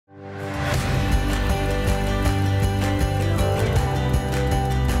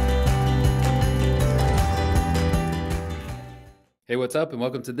Hey, what's up? And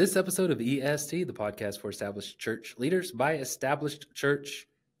welcome to this episode of EST, the podcast for established church leaders by established church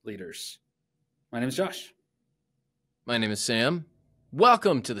leaders. My name is Josh. My name is Sam.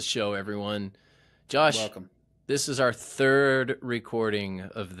 Welcome to the show, everyone. Josh, Welcome. This is our third recording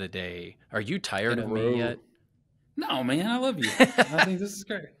of the day. Are you tired of me yet? No, man, I love you. I think this is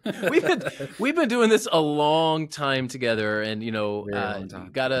great. We've been doing this a long time together, and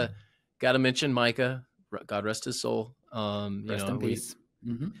gotta mention Micah. God rest his soul. Rest in peace.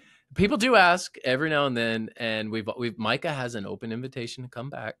 People do ask every now and then, and Micah has an open invitation to come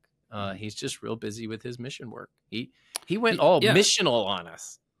back. He's just real busy with his mission work. He went missional on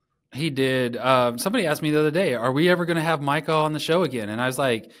us. He did. Somebody asked me the other day, are we ever going to have Micah on the show again? And I was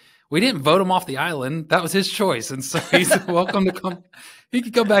like, we didn't vote him off the island. That was his choice. And so he's welcome to come. He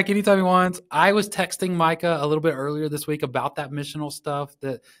can come back anytime he wants. I was texting Micah a little bit earlier this week about that missional stuff.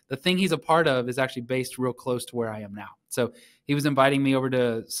 The thing he's a part of is actually based real close to where I am now. So he was inviting me over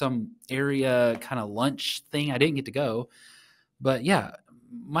to some area kind of lunch thing. I didn't get to go. But yeah,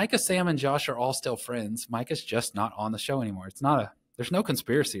 Micah, Sam, and Josh are all still friends. Micah's just not on the show anymore. There's no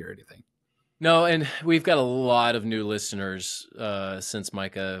conspiracy or anything. No, and we've got a lot of new listeners since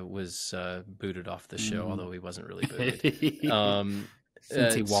Micah was booted off the show, although he wasn't really booted.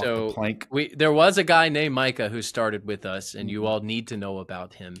 Since he walked the plank. There was a guy named Micah who started with us, and you all need to know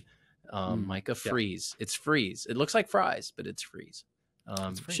about him. Micah Freeze. Yeah. It's Freeze. It looks like fries, but it's Freeze.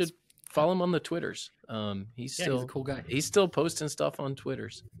 Should follow him on the Twitters. He's a cool guy. He's still posting stuff on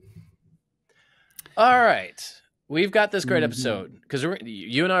Twitters. All right. We've got this great episode because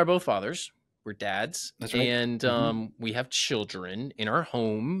you and I are both fathers. We're dads. That's right. And we have children in our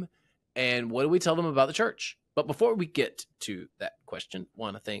home. And what do we tell them about the church? But before we get to that question, I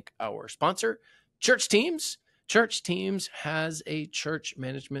want to thank our sponsor, Church Teams. Church Teams has a church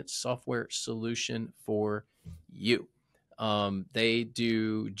management software solution for you. They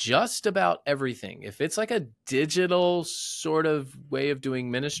do just about everything. If it's like a digital sort of way of doing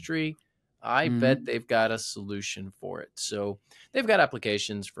ministry, I bet they've got a solution for it. So they've got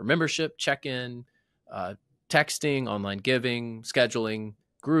applications for membership, check-in, texting, online giving, scheduling,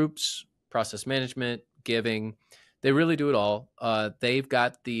 groups, process management, giving. They really do it all. They've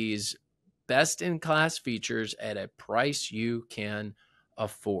got these best-in-class features at a price you can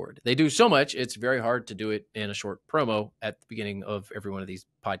afford. They do so much, it's very hard to do it in a short promo at the beginning of every one of these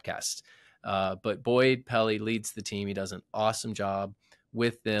podcasts. But Boyd Pelly leads the team. He does an awesome job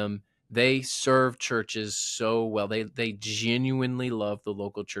with them. They serve churches so well. They genuinely love the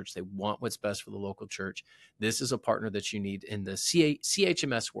local church. They want what's best for the local church. This is a partner that you need in the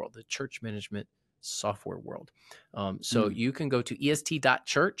CHMS world, the church management software world. So you can go to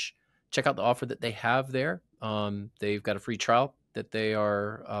est.church, check out the offer that they have there. They've got a free trial that they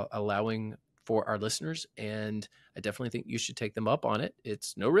are allowing for our listeners, and I definitely think you should take them up on it.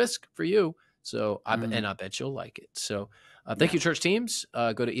 It's no risk for you. So I bet you'll like it. So thank you, Church Teams.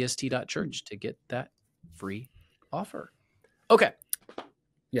 Go to est.church to get that free offer. Okay.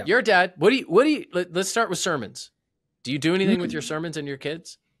 Yeah. You're a dad. Let's start with sermons. Do you do anything with your sermons and your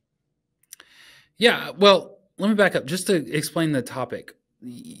kids? Yeah. Well, let me back up just to explain the topic.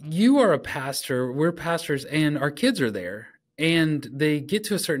 You are a pastor. We're pastors, and our kids are there, and they get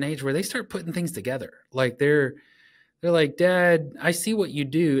to a certain age where they start putting things together. Like they're like, Dad, I see what you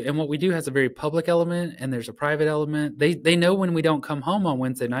do. And what we do has a very public element and there's a private element. They know when we don't come home on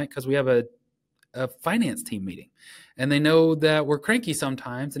Wednesday night because we have a finance team meeting. And they know that we're cranky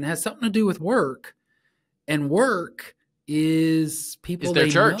sometimes, and it has something to do with work. And work is people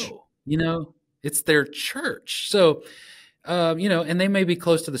they church. Know. It's their church. So, and they may be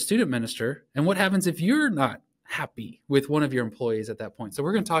close to the student minister. And what happens if you're not happy with one of your employees at that point? So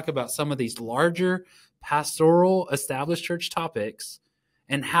we're going to talk about some of these larger pastoral established church topics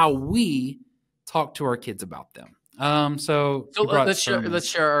and how we talk to our kids about them. So let's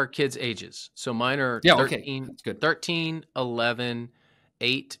share our kids' ages. So mine are 13, 11,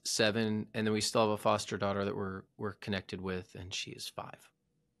 8, 7, and then we still have a foster daughter that we're connected with, and she is 5.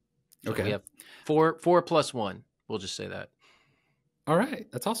 So we have 4 plus 1. We'll just say that. All right.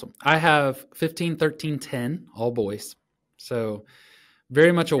 That's awesome. I have 15, 13, 10, all boys. So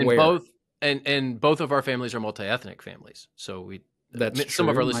very much aware. And both of our families are multi-ethnic families. So that's some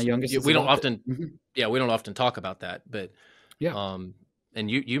true. of our listeners, we don't often, we don't often talk about that, but and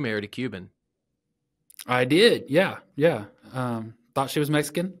you married a Cuban. I did. Yeah. Yeah. Thought she was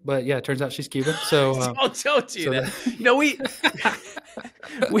Mexican, but yeah, it turns out she's Cuban. So don't do that.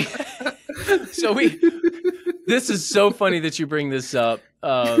 This is so funny that you bring this up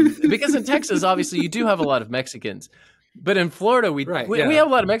because in Texas, obviously, you do have a lot of Mexicans. But in Florida, we Right. we, Yeah. we have a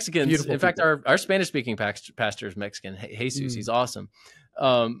lot of Mexicans. Beautiful In fact, people. our Spanish speaking pastor is Mexican. Jesus, Mm. he's awesome.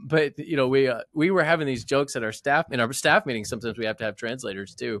 But we were having these jokes at our staff meetings. Sometimes we have to have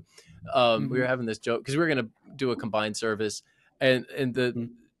translators too. We were Mhm. having this joke because we were going to do a combined service, and Mhm.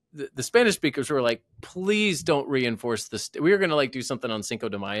 the Spanish speakers were like, "Please don't reinforce this." We were going to like do something on Cinco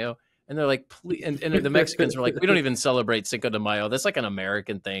de Mayo, and they're like, "Please," and the Mexicans were like, "We don't even celebrate Cinco de Mayo. That's like an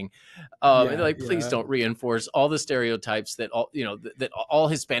American thing." And they're Yeah. like, "Please Yeah. don't reinforce all the stereotypes that that all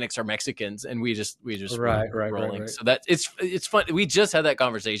Hispanics are Mexicans," and we just were Right. Right. Right. rolling. Right. So that it's fun. We just had that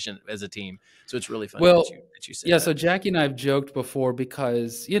conversation as a team, so it's really funny Well, that you say yeah. that. So Jackie and I have joked before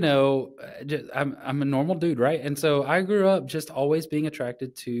because I'm a normal dude, right? And so I grew up just always being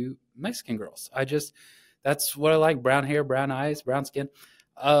attracted to Mexican girls. That's what I like: brown hair, brown eyes, brown skin.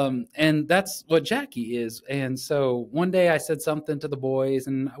 And that's what Jackie is. And so one day I said something to the boys,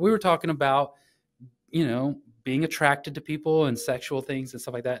 and we were talking about being attracted to people and sexual things and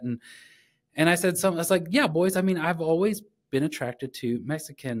stuff like that. And I said something. I was like, "Yeah, boys. I mean, I've always been attracted to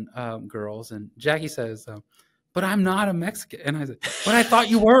Mexican girls." And Jackie says, "But I'm not a Mexican." And I said, "But I thought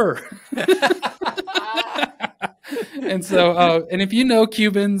you were." And so, and if you know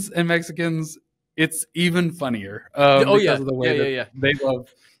Cubans and Mexicans, it's even funnier Oh because yeah, of the way yeah, that yeah.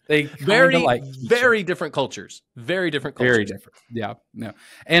 they kind of Very like each other. very different cultures. Very different cultures. Very different. Yeah. No.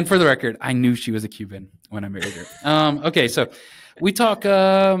 And for the record, I knew she was a Cuban when I married her. Okay. So we talk,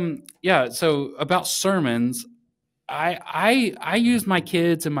 so about sermons. I use my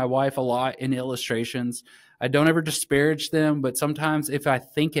kids and my wife a lot in illustrations. I don't ever disparage them, but sometimes if I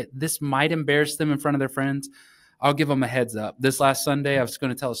think this might embarrass them in front of their friends, I'll give them a heads up. This last Sunday, I was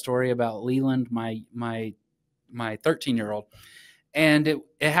going to tell a story about Leland, my 13-year-old. And it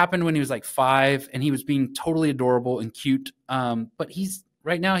happened when he was like 5, and he was being totally adorable and cute. But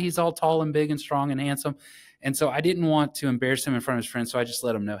right now he's all tall and big and strong and handsome. And so I didn't want to embarrass him in front of his friends. So I just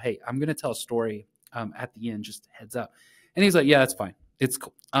let him know, "Hey, I'm going to tell a story at the end, just heads up." And he's like, "Yeah, that's fine. It's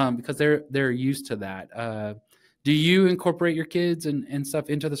cool." Because they're used to that. Do you incorporate your kids and stuff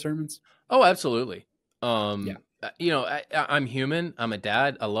into the sermons? Oh, absolutely. Yeah. I'm human. I'm a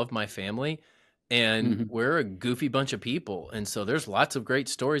dad. I love my family, and Mhm. we're a goofy bunch of people. And so there's lots of great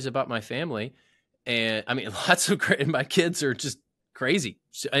stories about my family, and I mean, lots of great. And my kids are just crazy,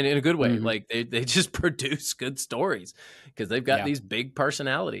 and in a good way. Mhm. Like they just produce good stories because they've got Yeah. these big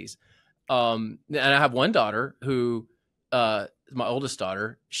personalities. And I have one daughter who, my oldest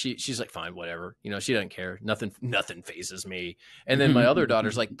daughter, she's like, fine, whatever. She doesn't care. Nothing phases me. And then my other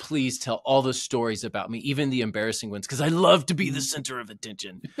daughter's like, please tell all the stories about me, even the embarrassing ones, because I love to be the center of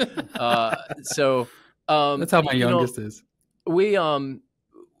attention. So, That's how my youngest is. we, I'm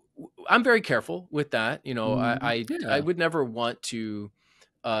very careful with that. I Yeah. would never want to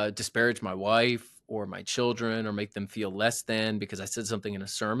disparage my wife or my children or make them feel less than because I said something in a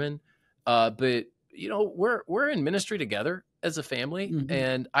sermon. But we're in ministry together as a family, Mhm.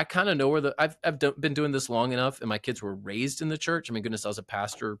 and I kind of know where been doing this long enough, and my kids were raised in the church. I mean, goodness, I was a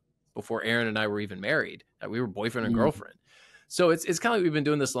pastor before Aaron and I were even married. We were boyfriend and Mhm. girlfriend. So it's kind of like we've been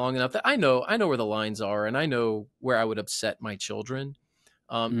doing this long enough that I know where the lines are, and I know where I would upset my children.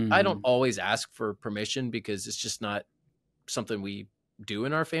 I don't Mhm. always ask for permission because it's just not something we do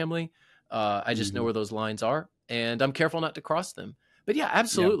in our family. I just know Mhm. where those lines are, and I'm careful not to cross them. But yeah, Yeah.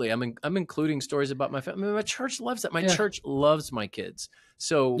 absolutely. I'm including stories about my family. I mean, my church loves that. My Yeah. church loves my kids.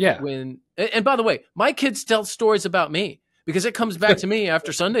 So Yeah. and by the way, my kids tell stories about me because it comes back to me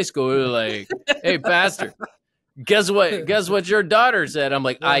after Sunday school. They're like, "Hey, pastor, guess what? Guess what your daughter said?" I'm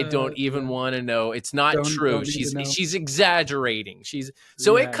like, I don't even Yeah. want to know. It's not true. Don't need to know. She's exaggerating.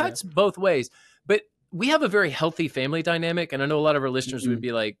 So it Yeah, yeah. cuts both ways. But we have a very healthy family dynamic, and I know a lot of our listeners would Mhm.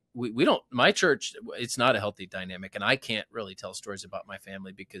 be like, we don't. My church, it's not a healthy dynamic, and I can't really tell stories about my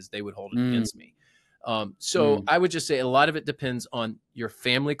family because they would hold it Mm, against me. So mm, I would just say a lot of it depends on your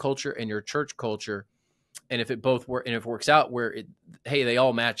family culture and your church culture, and if it both work and if it works out where they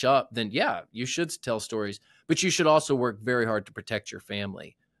all match up, then yeah, you should tell stories, but you should also work very hard to protect your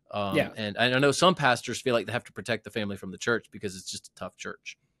family. yeah. And I know some pastors feel like they have to protect the family from the church because it's just a tough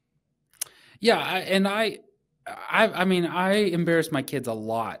church. Yeah, I mean, I embarrass my kids a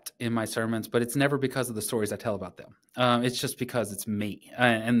lot in my sermons, but it's never because of the stories I tell about them. It's just because it's me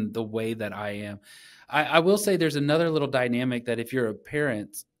and the way that I am. I will say there's another little dynamic that if you're a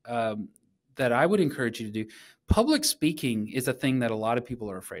parent, that I would encourage you to do. Public speaking is a thing that a lot of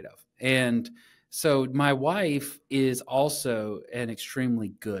people are afraid of. And so my wife is also an extremely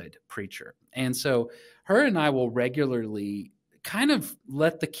good preacher. And so her and I will regularly kind of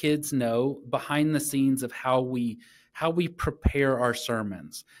let the kids know behind the scenes of how how we prepare our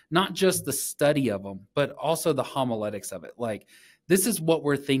sermons, not just the study of them, but also the homiletics of it. Like, this is what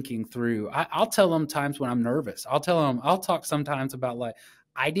we're thinking through. I'll tell them times when I'm nervous. I'll talk sometimes about like,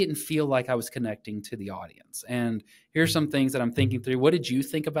 I didn't feel like I was connecting to the audience. And here's some things that I'm thinking through. What did you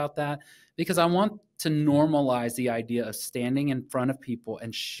think about that? Because I want to normalize the idea of standing in front of people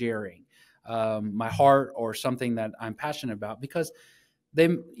and sharing my heart or something that I'm passionate about, because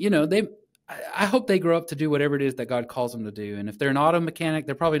I hope they grow up to do whatever it is that God calls them to do. And if they're an auto mechanic,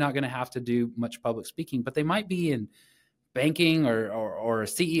 they're probably not going to have to do much public speaking, but they might be in banking or a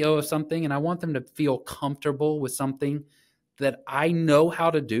CEO of something. And I want them to feel comfortable with something that I know how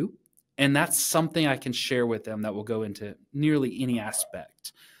to do. And that's something I can share with them that will go into nearly any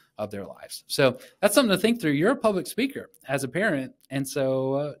aspect of their lives. So that's something to think through. You're a public speaker as a parent. And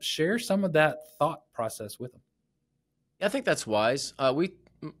so share some of that thought process with them. I think that's wise.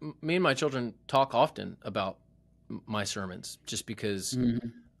 Me and my children talk often about my sermons, just because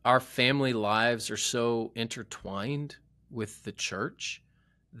our family lives are so intertwined with the church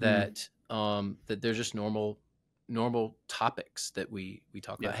that that they're just normal topics that we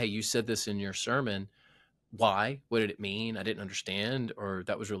talk about. Hey, you said this in your sermon. Why? What did it mean? I didn't understand, or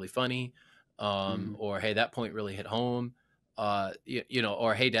that was really funny, or hey, that point really hit home,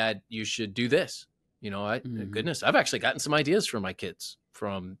 or hey, Dad, you should do this. Goodness, I've actually gotten some ideas from my kids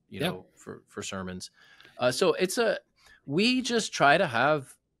from for sermons. So we just try to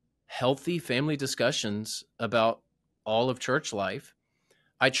have healthy family discussions about all of church life.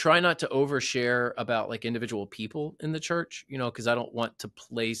 I try not to overshare about like individual people in the church, because I don't want to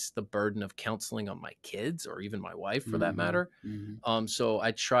place the burden of counseling on my kids or even my wife for that matter. So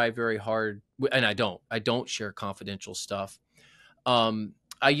I try very hard, and I don't share confidential stuff.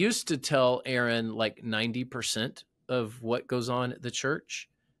 I used to tell Erin like 90% of what goes on at the church.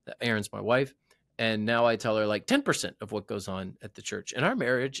 Erin's my wife. And now I tell her like 10% of what goes on at the church. And our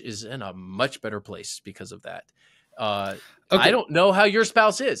marriage is in a much better place because of that. Okay. I don't know how your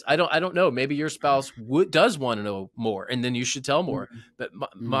spouse is. I don't know. Maybe your spouse does want to know more, and then you should tell more. But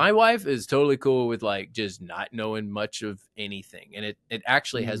my wife is totally cool with like just not knowing much of anything. And it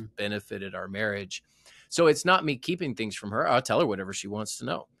actually has benefited our marriage. So it's not me keeping things from her. I'll tell her whatever she wants to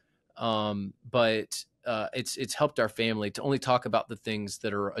know. But it's helped our family to only talk about the things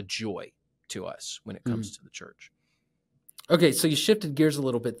that are a joy to us when it comes to the church. Okay, so you shifted gears a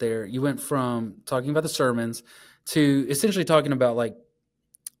little bit there. You went from talking about the sermons to essentially talking about like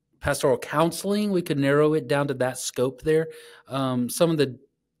pastoral counseling. We could narrow it down to that scope there. Some of the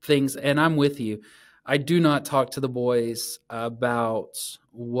things, and I'm with you. I do not talk to the boys about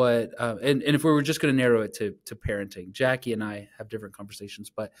what, and if we were just going to narrow it to parenting, Jackie and I have different conversations,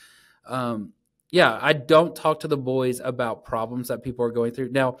 but I don't talk to the boys about problems that people are going through.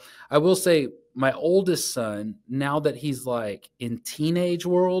 Now, I will say my oldest son, now that he's like in teenage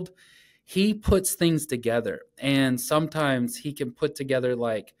world, he puts things together. And sometimes he can put together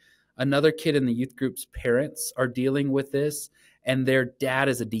like another kid in the youth group's parents are dealing with this, and their dad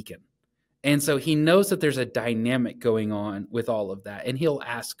is a deacon. And so he knows that there's a dynamic going on with all of that, and he'll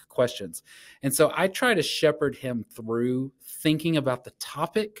ask questions. And so I try to shepherd him through thinking about the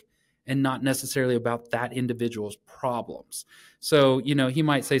topic and not necessarily about that individual's problems. So, he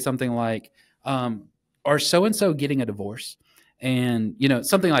might say something like, are so-and-so getting a divorce? And,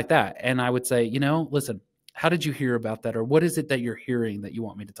 something like that. And I would say, listen, how did you hear about that? Or what is it that you're hearing that you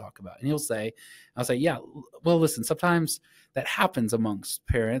want me to talk about? And I'll say, yeah, well, listen, sometimes that happens amongst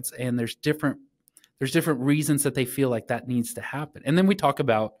parents, and there's different reasons that they feel like that needs to happen. And then we talk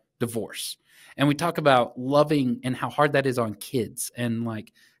about divorce, and we talk about loving and how hard that is on kids, and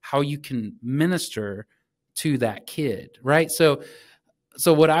like how you can minister to that kid. Right. So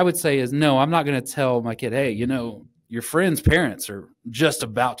what I would say is, no, I'm not going to tell my kid, hey, your friend's parents are just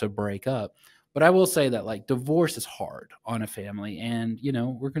about to break up. But I will say that like divorce is hard on a family, and,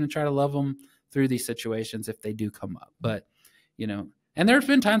 we're going to try to love them through these situations if they do come up. But, and there's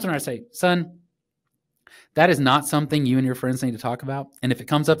been times when I say, son, that is not something you and your friends need to talk about. And if it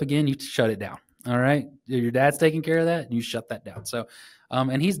comes up again, you shut it down. All right. Your dad's taking care of that, and you shut that down. So,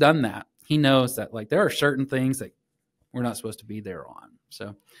 and he's done that. He knows that like there are certain things that we're not supposed to be there on.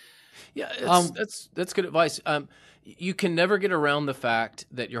 So, yeah, that's good advice. You can never get around the fact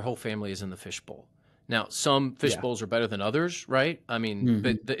that your whole family is in the fishbowl. Now, some fishbowls are better than others, right? I mean,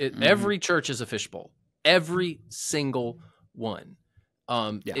 but every church is a fishbowl. Every single one.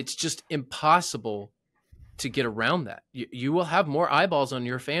 It's just impossible to get around that. You will have more eyeballs on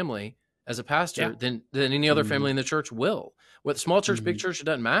your family as a pastor than any other family in the church will. With small church, big church, it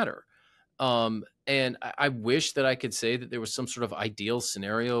doesn't matter. And I wish that I could say that there was some sort of ideal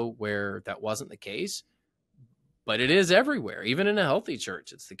scenario where that wasn't the case, but it is everywhere. Even in a healthy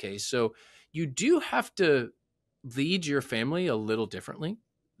church, it's the case. So you do have to lead your family a little differently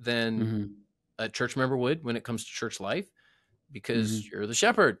than Hmm. a church member would when it comes to church life, because Hmm. you're the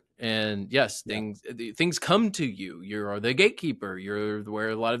shepherd. And yes, Yeah. things come to you. You're the gatekeeper. You're where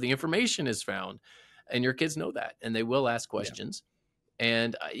a lot of the information is found, and your kids know that, and they will ask Yeah. questions.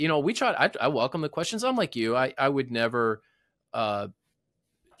 And we try. I welcome the questions. I'm like you. I would never uh,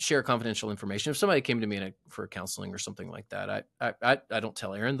 share confidential information. If somebody came to me for counseling or something like that, I don't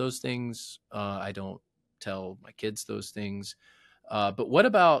tell Aaron those things. I don't tell my kids those things. But what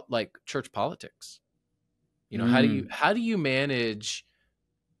about like church politics? Mm, How do you manage?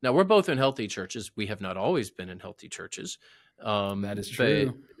 Now we're both in healthy churches. We have not always been in healthy churches, that is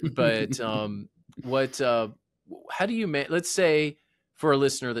but true. what? How do you let's say for a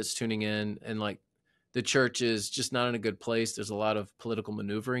listener that's tuning in and like the church is just not in a good place. There's a lot of political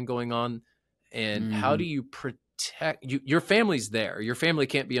maneuvering going on, and how do Hmm. you protect your family's there? Your family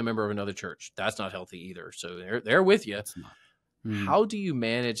can't be a member of another church. That's not healthy either. So they're with you. It's not. Mm. How do you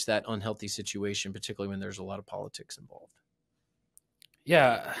manage that unhealthy situation, particularly when there's a lot of politics involved?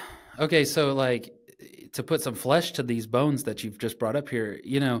 Yeah. Okay. So, like, to put some flesh to these bones that you've just brought up here,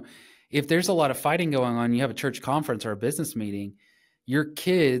 if there's a lot of fighting going on, you have a church conference or a business meeting, your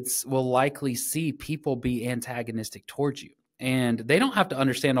kids will likely see people be antagonistic towards you. And they don't have to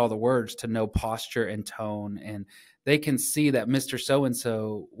understand all the words to know posture and tone. And they can see that Mr. So and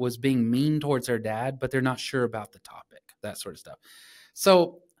so was being mean towards their dad, but they're not sure about the topic, that sort of stuff.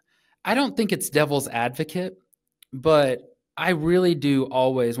 So, I don't think it's devil's advocate, but I really do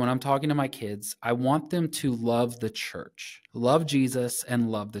always, when I'm talking to my kids, I want them to love the church, love Jesus, and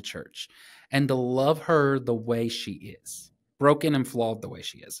love the church, and to love her the way she is, broken and flawed the way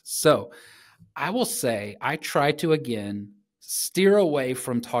she is. So I will say, I try to, again, steer away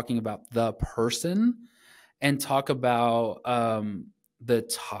from talking about the person and talk about the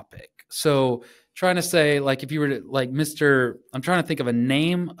topic. So trying to say, like, if you were to, like, I'm trying to think of a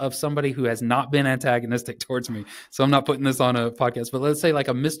name of somebody who has not been antagonistic towards me. So I'm not putting this on a podcast, but let's say like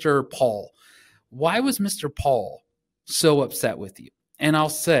a Mr. Paul. Why was Mr. Paul so upset with you? And I'll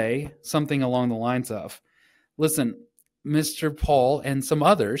say something along the lines of, listen, Mr. Paul and some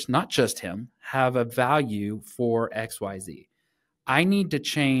others, not just him, have a value for XYZ. I need to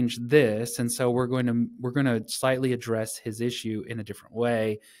change this, and so we're going to slightly address his issue in a different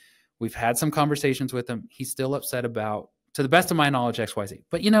way. We've had some conversations with him. He's still upset about, to the best of my knowledge, XYZ.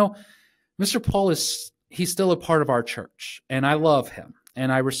 But Mr. Paul he's still a part of our church, and I love him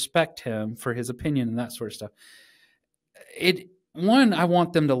and I respect him for his opinion and that sort of stuff. I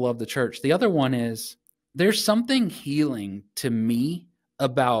want them to love the church. The other one is, there's something healing to me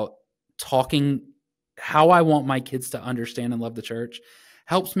about talking how I want my kids to understand and love the church.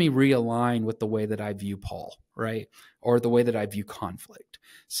 Helps me realign with the way that I view Paul, right? Or the way that I view conflict.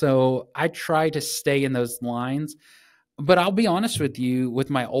 So I try to stay in those lines. But I'll be honest with you, with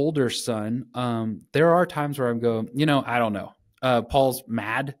my older son, there are times where I'm going, I don't know. Paul's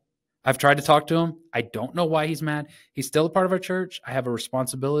mad. I've tried to talk to him. I don't know why he's mad. He's still a part of our church. I have a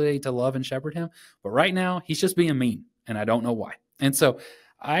responsibility to love and shepherd him. But right now, he's just being mean, and I don't know why. And so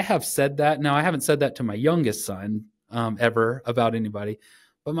I have said that. Now, I haven't said that to my youngest son ever about anybody,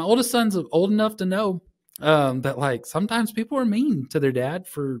 but my oldest son's old enough to know that, like, sometimes people are mean to their dad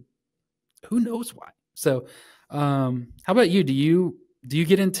for who knows why. So, how about you? Do you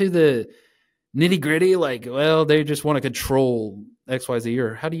get into the nitty gritty? Like, well, they just want to control XYZ,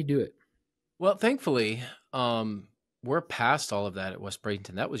 or how do you do it? Well, thankfully, we're past all of that at West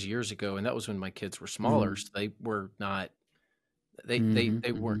Bradenton. That was years ago, and that was when my kids were smaller. Mm-hmm. So they were not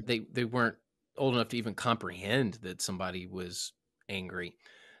Mm-hmm. they weren't old enough to even comprehend that somebody was angry,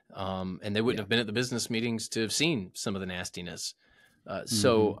 and they wouldn't Yeah. have been at the business meetings to have seen some of the nastiness. Mm-hmm.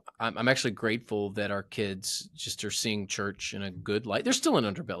 So I'm actually grateful that our kids just are seeing church in a good light. There's still an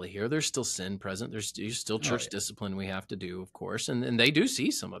underbelly here. There's still sin present. There's still Oh church yeah. discipline we have to do, of course, and they do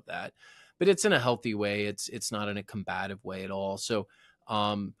see some of that, but it's in a healthy way. It's not in a combative way at all. So,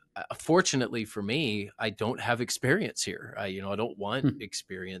 fortunately for me, I don't have experience here. I don't want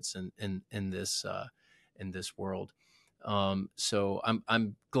experience in this world. So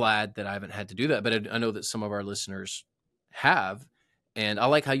I'm glad that I haven't had to do that, but I know that some of our listeners have. And I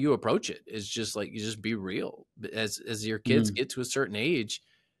like how you approach it. Is just like, you just be real. As your kids Mm-hmm. get to a certain age,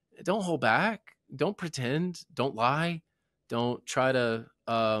 don't hold back. Don't pretend. Don't lie. Don't try to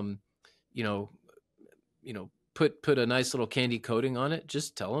you know, put a nice little candy coating on it.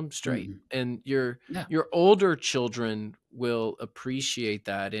 Just tell them straight. Mm-hmm. And Yeah. your older children will appreciate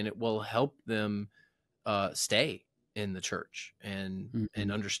that, and it will help them stay. in the church and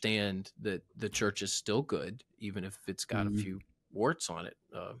Mhm. understand that the church is still good, even if it's got a Mhm. few warts on it.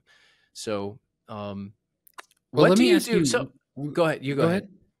 So, um, Well, what let do me you ask do? So, you. go ahead. You go Go ahead.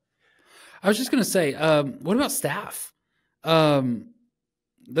 ahead. I was just going to say, what about staff? Um,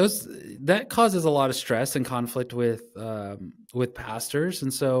 those that causes a lot of stress and conflict with pastors,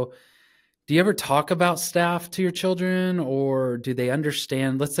 and so do you ever talk about staff to your children, or do they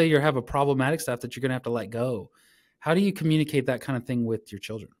understand? Let's say you have a problematic staff that you're going to have to let go. How do you communicate that kind of thing with your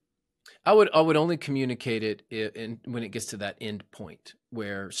children? I would only communicate it when it gets to that end point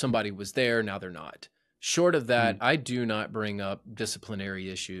where Mm, somebody was there, now they're not. Short of that, mm, I do not bring up disciplinary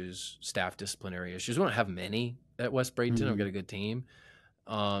issues, staff disciplinary issues. We don't have many at West Bradenton. We've got mm, a good team.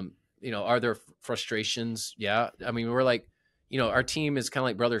 Um, are there frustrations? Yeah. I mean, we're like, our team is kind of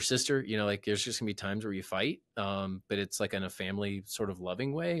like brother sister. Like there's just gonna be times where you fight, but it's like in a family sort of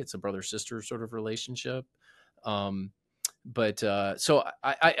loving way. It's a brother sister sort of relationship. Um, but so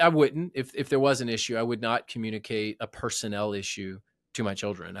I wouldn't, if there was an issue, I would not communicate a personnel issue to my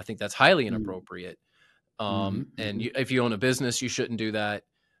children. I think that's highly mm, inappropriate. mhm, And mhm. if you own a business, you shouldn't do that.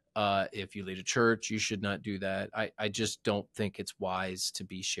 If you lead a church, you should not do that. I just don't think it's wise to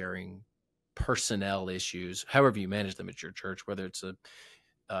be sharing personnel issues, however you manage them at your church, whether it's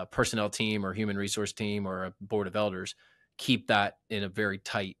a personnel team or human resource team or a board of elders. Keep that in a very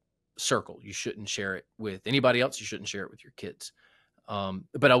tight circle. You shouldn't share it with anybody else. You shouldn't share it with your kids.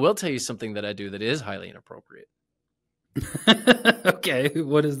 But I will tell you something that I do that is highly inappropriate. Okay,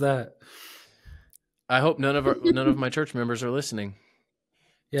 what is that? I hope none of my church members are listening.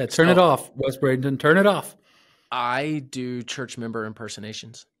 Yeah, turn it So off, West Bradenton. Turn it off. I do church member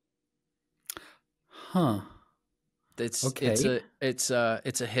impersonations. Huh. It's Okay. a it's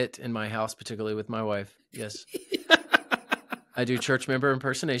a hit in my house, particularly with my wife. Yes, I do church member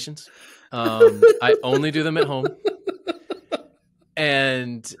impersonations. I only do them at home,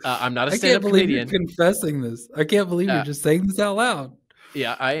 and I'm not a I can't stand-up believe you're comedian. confessing this. I can't believe you're Uh, just saying this out loud.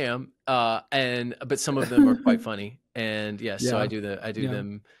 yeah, I am. But some of them are quite funny, and yes, so Yeah. I do Yeah.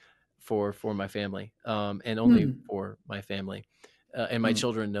 them for my family, and only Hmm. for my family. And my Hmm.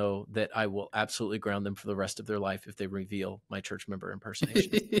 children know that I will absolutely ground them for the rest of their life if they reveal my church member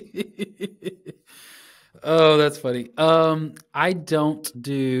impersonations. Oh, that's funny. I don't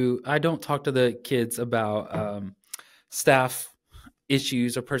talk to the kids about staff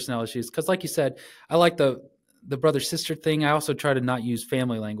issues or personnel issues because, like you said, I like the brother sister thing. I also try to not use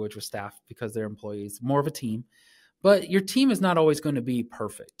family language with staff because they're employees, more of a team. But your team is not always going to be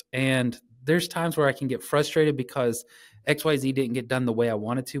perfect, and there's times where I can get frustrated because XYZ didn't get done the way I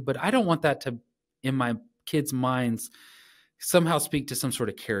wanted to. But I don't want that to, in my kids' minds, somehow speak to some sort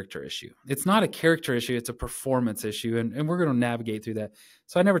of character issue. It's not a character issue, it's a performance issue. And we're going to navigate through that.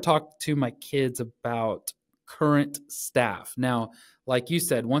 So I never talk to my kids about current staff. Now, like you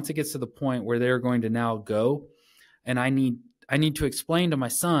said, once it gets to the point where they're going to now go, and I need to explain to my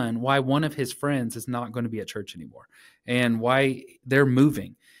son why one of his friends is not going to be at church anymore and why they're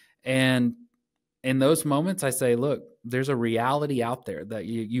moving. And in those moments, I say, look, there's a reality out there that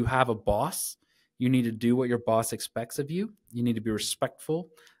you have a boss. You need to do what your boss expects of you. You need to be respectful,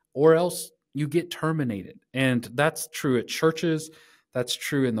 or else you get terminated. And that's true at churches, that's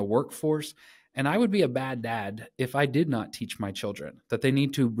true in the workforce. And I would be a bad dad if I did not teach my children that they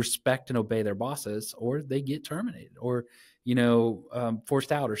need to respect and obey their bosses, or they get terminated, or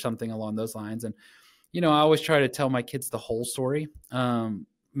forced out, or something along those lines. And I always try to tell my kids the whole story,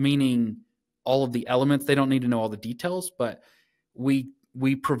 meaning all of the elements. They don't need to know all the details, but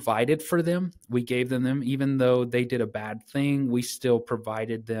we provided for them. We gave them, even though they did a bad thing, we still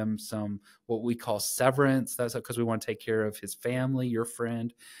provided them some what we call severance. That's because we want to take care of his family, your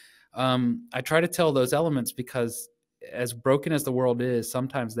friend. I try to tell those elements because, as broken as the world is,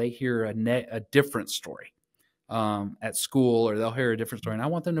 sometimes they hear a different story at school, or they'll hear a different story, and I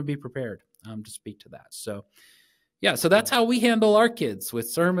want them to be prepared to speak to that. So, yeah, so that's how we handle our kids, with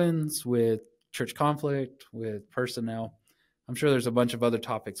sermons, with church conflict, with personnel. I'm sure there's a bunch of other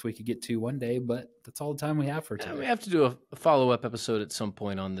topics we could get to one day, but that's all the time we have for Yeah, we today. have to do a follow-up episode at some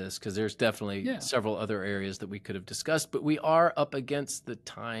point on this because there's definitely Yeah. several other areas that we could have discussed, but we are up against the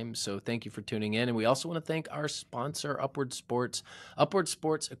time. So thank you for tuning in. And we also want to thank our sponsor, Upward Sports. Upward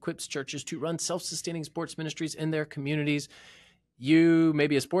Sports equips churches to run self-sustaining sports ministries in their communities. You may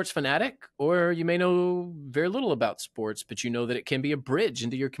be a sports fanatic, or you may know very little about sports, but you know that it can be a bridge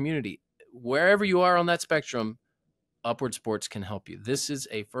into your community. Wherever you are on that spectrum, Upward Sports can help you. This is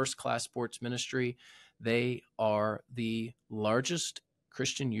a first-class sports ministry. They are the largest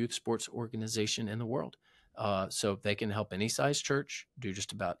Christian youth sports organization in the world. So they can help any size church do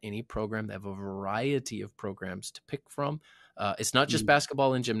just about any program. They have a variety of programs to pick from. It's not just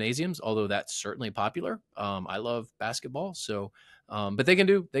basketball in gymnasiums, although that's certainly popular. I love basketball, so but they can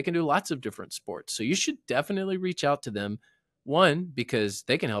do lots of different sports. So you should definitely reach out to them. One, because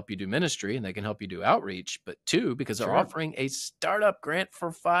they can help you do ministry and they can help you do outreach, but two, because they're offering a startup grant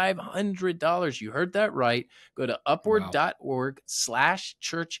for $500. You heard that right. Go to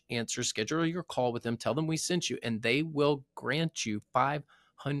upward.org/church answers, schedule your call with them, tell them we sent you, and they will grant you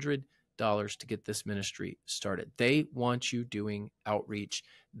 $500 to get this ministry started. They want you doing outreach.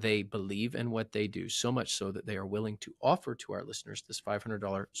 They believe in what they do so much so that they are willing to offer to our listeners this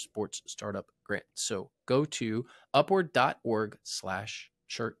 $500 sports startup grant. So go to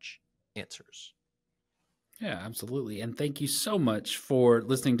upward.org/church answers. Yeah, absolutely. And thank you so much for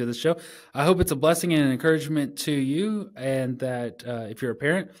listening to the show. I hope it's a blessing and an encouragement to you, and that if you're a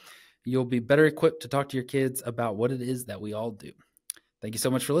parent, you'll be better equipped to talk to your kids about what it is that we all do. Thank you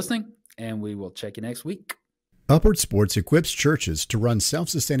so much for listening, and we will check you next week. Upward Sports equips churches to run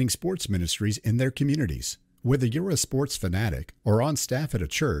self-sustaining sports ministries in their communities. Whether you're a sports fanatic or on staff at a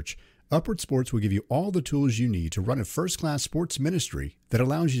church, Upward Sports will give you all the tools you need to run a first-class sports ministry that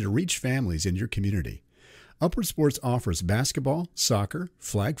allows you to reach families in your community. Upward Sports offers basketball, soccer,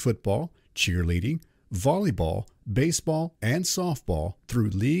 flag football, cheerleading, volleyball, baseball, and softball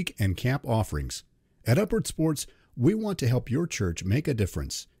through league and camp offerings. At Upward Sports, we want to help your church make a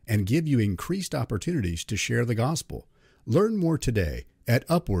difference and give you increased opportunities to share the gospel. Learn more today at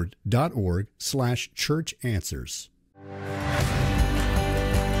upward.org/church answers.